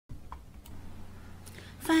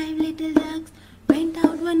5 little ducks went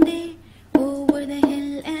out one day over the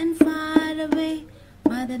hill and far away.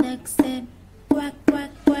 Mother duck said, quack,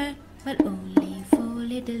 quack, quack, but only 4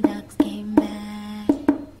 little ducks came back.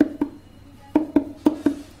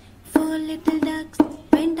 4 little ducks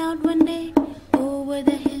went out one day over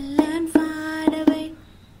the hill and far away.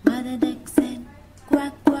 Mother duck said,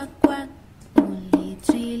 quack, quack, quack, only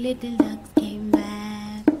 3 little ducks came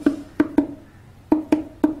back.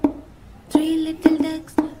 3 little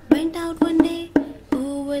ducks went out one day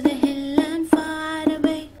over the hill and far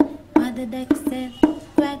away. Mother duck said,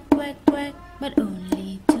 quack, quack, quack, but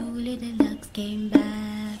only 2 little ducks came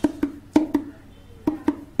back.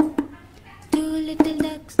 2 little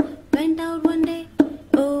ducks went out one day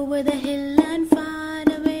over the hill and far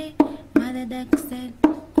away. Mother duck said,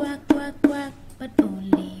 quack, quack, quack, but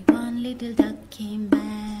only 1 little duck came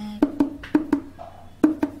back.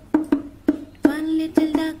 1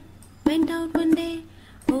 little duck went out one day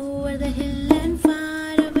over the hill and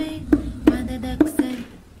far away. Mother duck said,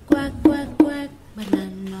 quack, quack, quack, but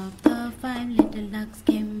none of the 5 little ducks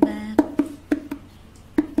came back.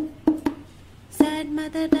 Sad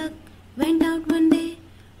mother duck went out one day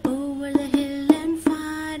over the hill and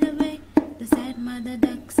far away. The sad mother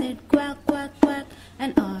duck said, quack, quack, quack,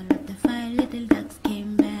 and all